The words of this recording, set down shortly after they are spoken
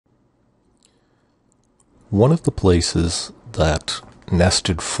One of the places that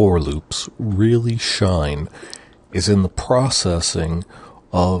nested for loops really shine is in the processing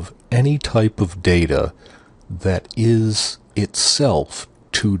of any type of data that is itself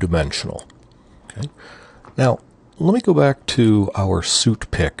two-dimensional. Okay? Now, let me go back to our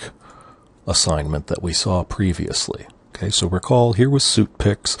suit pick assignment that we saw previously. Okay, so recall, here was suit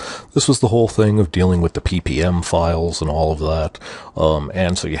picks. This was the whole thing of dealing with the PPM files and all of that.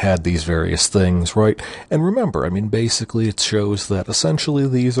 And so you had these various things, right? And remember, I mean, basically it shows that essentially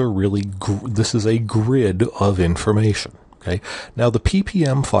these are really, this is a grid of information. Okay. Now the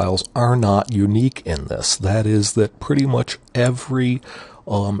PPM files are not unique in this. That is that pretty much every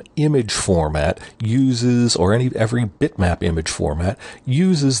image format uses, or every bitmap image format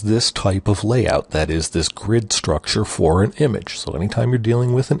uses this type of layout. That is this grid structure for an image. So anytime you're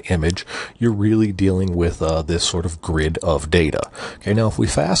dealing with an image, you're really dealing with this sort of grid of data. Okay. Now if we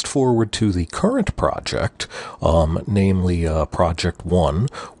fast forward to the current project, namely project 1,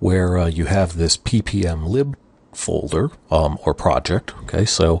 where you have this PPM lib folder or project. Okay,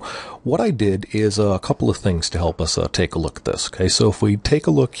 so what I did is a couple of things to help us take a look at this. Okay, so if we take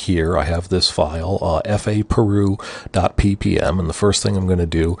a look here, I have this file faperu.ppm, and the first thing I'm going to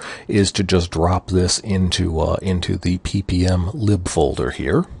do is to just drop this into the ppm lib folder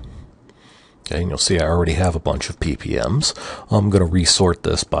here. Okay, and you'll see I already have a bunch of PPMs. I'm going to resort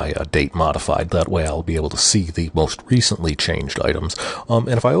this by date modified. That way I'll be able to see the most recently changed items. And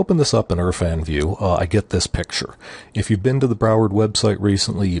if I open this up in Irfan view, I get this picture. If you've been to the Broward website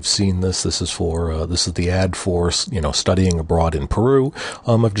recently, you've seen this. This is the ad for, studying abroad in Peru.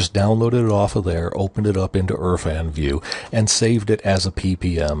 I've just downloaded it off of there, opened it up into Irfan view, and saved it as a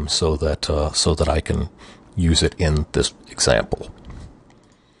PPM so that I can use it in this example.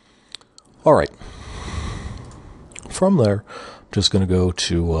 All right. From there, I'm just going to go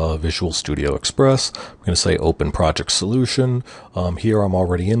to Visual Studio Express. I'm going to say Open Project Solution. Here I'm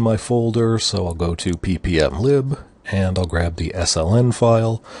already in my folder, so I'll go to ppm lib, and I'll grab the SLN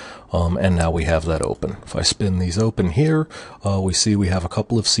file, and now we have that open. If I spin these open here, we see we have a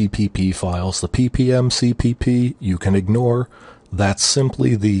couple of CPP files. The PPM CPP you can ignore. That's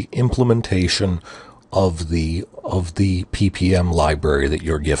simply the implementation of the PPM library that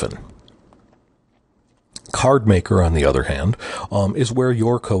you're given. CardMaker, on the other hand, is where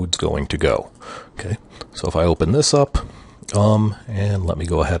your code's going to go. Okay, so if I open this up, and let me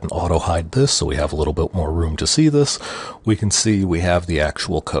go ahead and auto-hide this so we have a little bit more room to see this, we can see we have the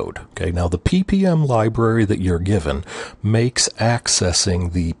actual code. Okay, now the PPM library that you're given makes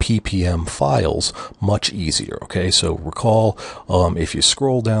accessing the PPM files much easier. Okay, so recall, if you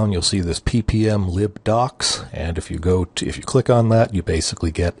scroll down, you'll see this PPM lib docs, and if you click on that, you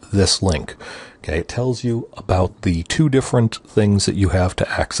basically get this link. Okay, it tells you about the two different things that you have to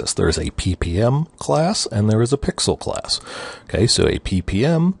access. There is a PPM class and there is a pixel class. Okay, so a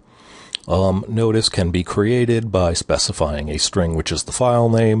PPM, notice, can be created by specifying a string, which is the file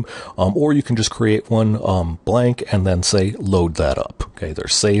name, or you can just create one blank and then say load that up. Okay,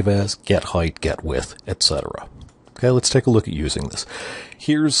 there's save as, get height, get width, etc. Okay, let's take a look at using this.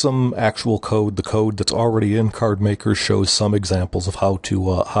 Here's some actual code. The code that's already in CardMaker shows some examples of how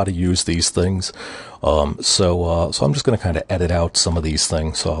to use these things. So I'm just going to kind of edit out some of these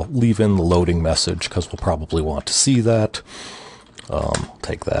things. So I'll leave in the loading message because we'll probably want to see that.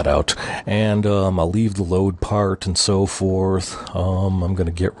 Take that out, and I'll leave the load part and so forth. I'm going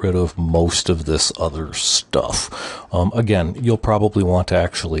to get rid of most of this other stuff. Again, you'll probably want to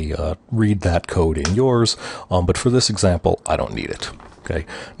actually read that code in yours, but for this example, I don't need it. Okay.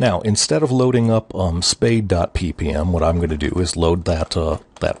 Now, instead of loading up spade.ppm, what I'm going to do is load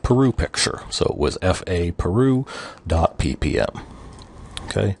that Peru picture. So it was faperu.ppm.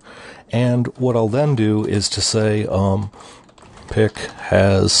 Okay, and what I'll then do is to say pick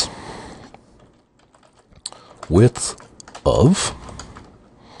has width of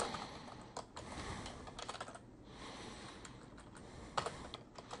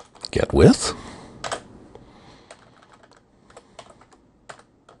get width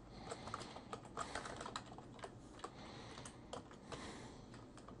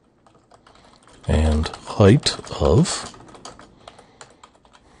and height of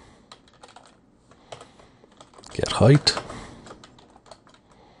get height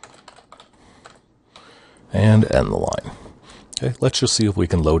and end the line. Okay, let's just see if we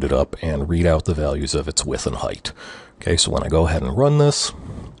can load it up and read out the values of its width and height. Okay, so when I go ahead and run this,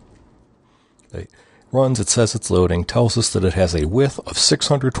 okay, runs, it says it's loading, tells us that it has a width of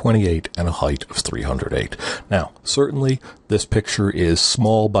 628 and a height of 308. Now, certainly this picture is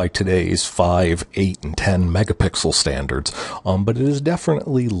small by today's 5, 8, and 10 megapixel standards, but it is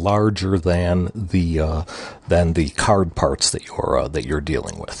definitely larger than the card parts that you're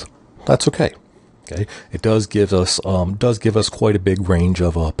dealing with. That's okay. Okay, it does give us quite a big range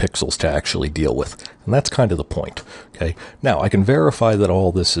of pixels to actually deal with, and that's kind of the point. Okay, now I can verify that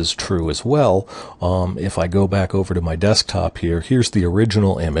all this is true as well. If I go back over to my desktop here, here's the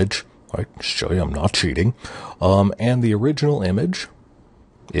original image. Right, show you I'm not cheating. And the original image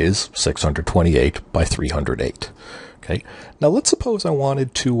is 628 by 308. Okay. Now let's suppose I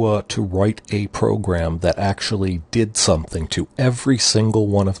wanted to write a program that actually did something to every single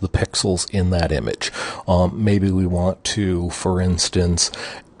one of the pixels in that image. Maybe we want to, for instance,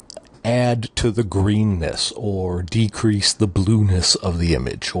 add to the greenness or decrease the blueness of the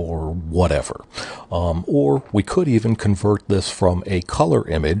image or whatever. Or we could even convert this from a color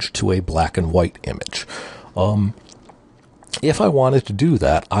image to a black and white image. If I wanted to do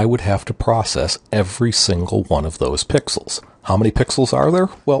that, I would have to process every single one of those pixels. How many pixels are there?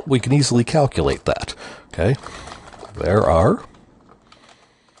 Well, we can easily calculate that. Okay, there are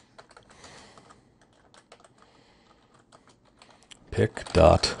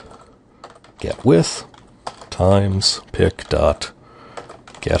pic.getWidth times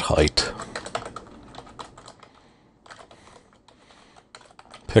pic.getHeight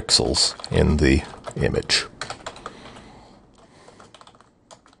pixels in the image.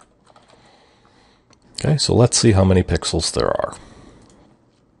 Okay, so let's see how many pixels there are.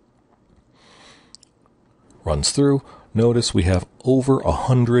 Runs through. Notice we have over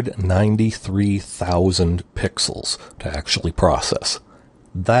 193,000 pixels to actually process.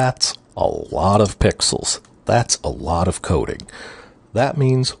 That's a lot of pixels. That's a lot of coding. That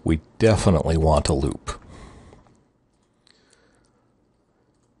means we definitely want a loop.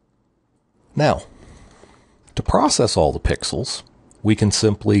 Now, to process all the pixels, we can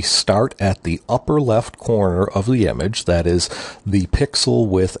simply start at the upper left corner of the image, that is the pixel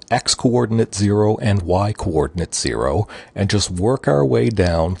with x coordinate 0 and y coordinate 0, and just work our way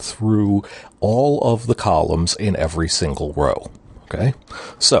down through all of the columns in every single row. Okay,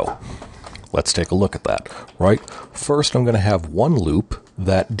 so let's take a look at that. Right, first I'm going to have one loop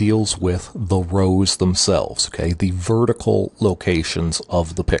that deals with the rows themselves, okay, the vertical locations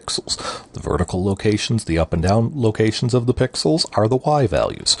of the pixels. The vertical locations, the up and down locations of the pixels are the y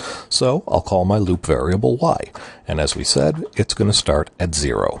values. So I'll call my loop variable y. And as we said, it's going to start at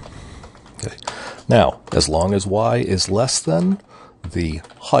 0. Okay. Now, as long as y is less than the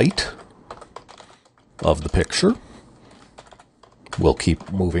height of the picture, we'll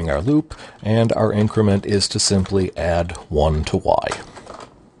keep moving our loop, and our increment is to simply add 1 to y.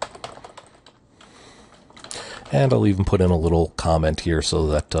 And I'll even put in a little comment here so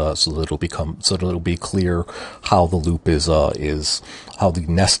that it'll be clear how the loop is how the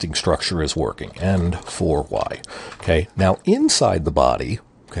nesting structure is working. And for y. Okay. Now inside the body,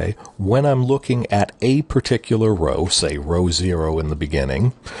 okay, when I'm looking at a particular row, say row 0 in the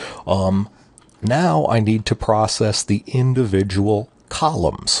beginning, now I need to process the individual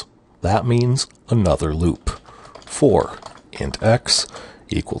columns. That means another loop. For int x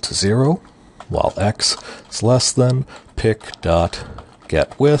equal to 0. While x is less than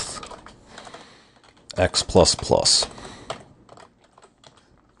pic.getWidth x plus plus.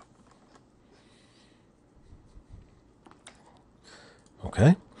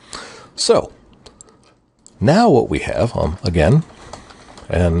 Okay, so now what we have, again,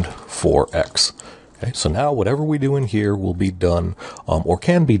 and for x. Okay, so now whatever we do in here will be done, or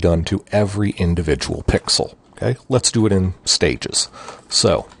can be done to every individual pixel. Okay, let's do it in stages.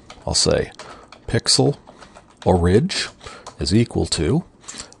 So I'll say pixel orig is equal to,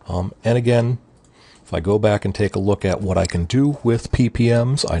 and again, if I go back and take a look at what I can do with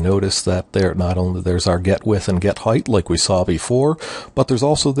PPMs, I notice that there's our get width and get height like we saw before, but there's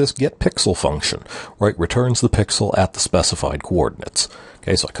also this get pixel function, right? Returns the pixel at the specified coordinates.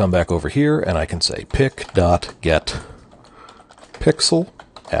 Okay, so I come back over here and I can say pic.get pixel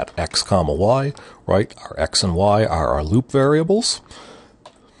at x comma y, right? Our x and y are our loop variables.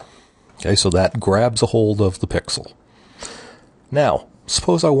 Okay, so that grabs a hold of the pixel. Now,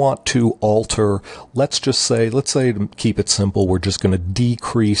 suppose I want to alter, let's say to keep it simple, we're just going to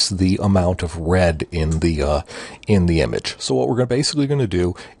decrease the amount of red in the image. So what we're basically going to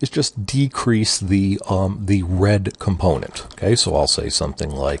do is just decrease the red component. Okay, so I'll say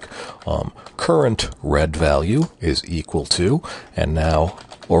something like current red value is equal to, and now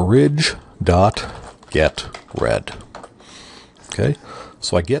orig.getRed. Okay.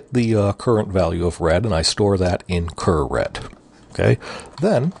 So I get the current value of red, and I store that in cur red. Okay,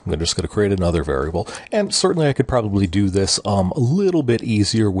 then I'm just going to create another variable, and certainly I could probably do this a little bit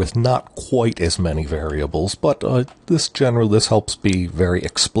easier with not quite as many variables, but this helps be very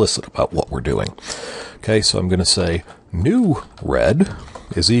explicit about what we're doing. Okay, so I'm going to say new red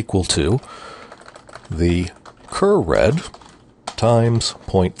is equal to the cur red times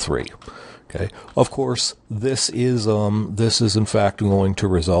 0.3. Okay. Of course, this is in fact going to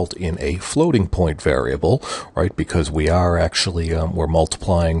result in a floating point variable, right? Because we are actually we're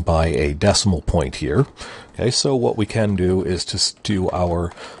multiplying by a decimal point here. Okay. So what we can do is just do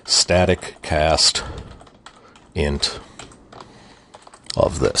our static cast int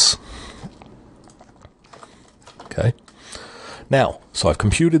of this. Okay. Now, so I've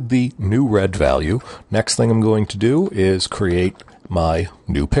computed the new red value. Next thing I'm going to do is create my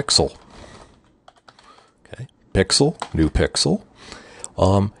new pixel. Pixel, new pixel,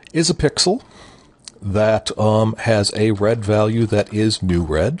 is a pixel that has a red value that is new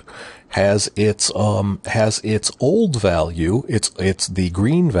red, has its old value, it's the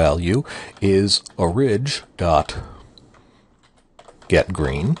green value is orig dot get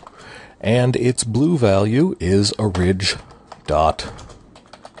green, and its blue value is orig dot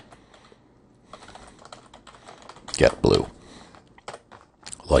get blue,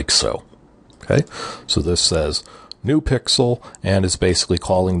 like so. Okay, so this says new pixel and is basically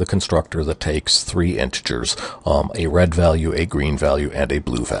calling the constructor that takes three integers, a red value, a green value, and a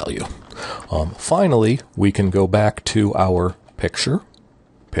blue value. Finally, we can go back to our picture,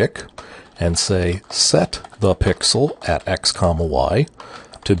 pic, and say set the pixel at x comma y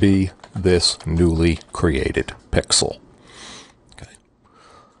to be this newly created pixel.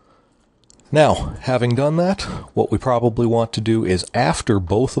 Now, having done that, what we probably want to do is after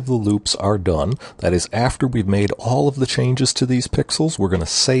both of the loops are done, that is after we've made all of the changes to these pixels, we're going to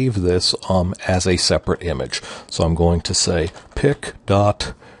save this as a separate image. So I'm going to say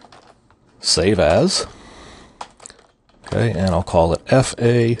pic.save as, okay, and I'll call it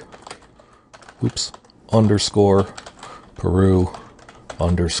fa, underscore Peru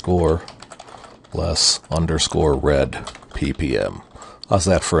underscore less underscore red ppm. How's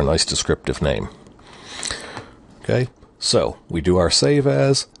that for a nice descriptive name? Okay, so we do our save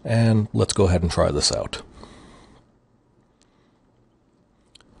as, and let's go ahead and try this out.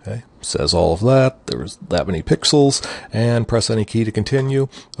 Okay, says all of that. There's that many pixels, and press any key to continue.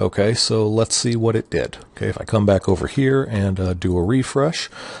 Okay, so let's see what it did. Okay, if I come back over here and do a refresh,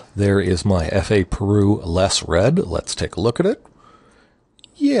 there is my FA Peru less red. Let's take a look at it.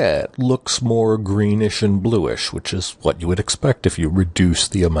 Yeah, it looks more greenish and bluish, which is what you would expect if you reduce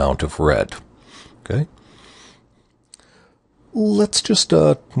the amount of red. Okay. Let's just,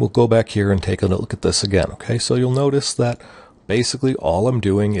 we'll go back here and take a look at this again. Okay, so you'll notice that basically all I'm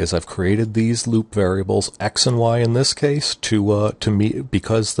doing is I've created these loop variables, x and y in this case, to me,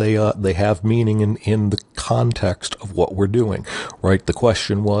 because they have meaning in the context of what we're doing, right? The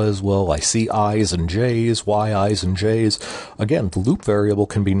question was, well, I see i's and j's, y, i's and j's. Again, the loop variable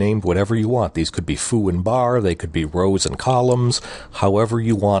can be named whatever you want. These could be foo and bar, they could be rows and columns, however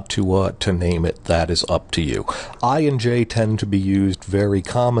you want to name it, that is up to you. I and j tend to be used very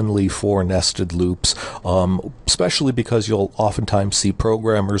commonly for nested loops, especially because you'll oftentimes see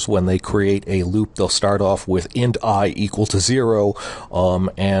programmers, when they create a loop, they'll start off with int I equal to 0,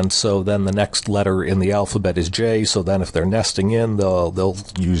 and so then the next letter in the alphabet is J, so then if they're nesting in, they'll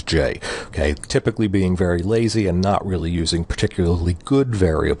use J. Okay, typically being very lazy and not really using particularly good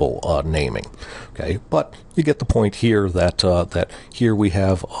variable naming. Okay, but you get the point here that here we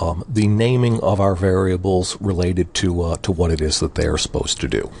have the naming of our variables related to what it is that they are supposed to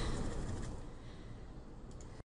do.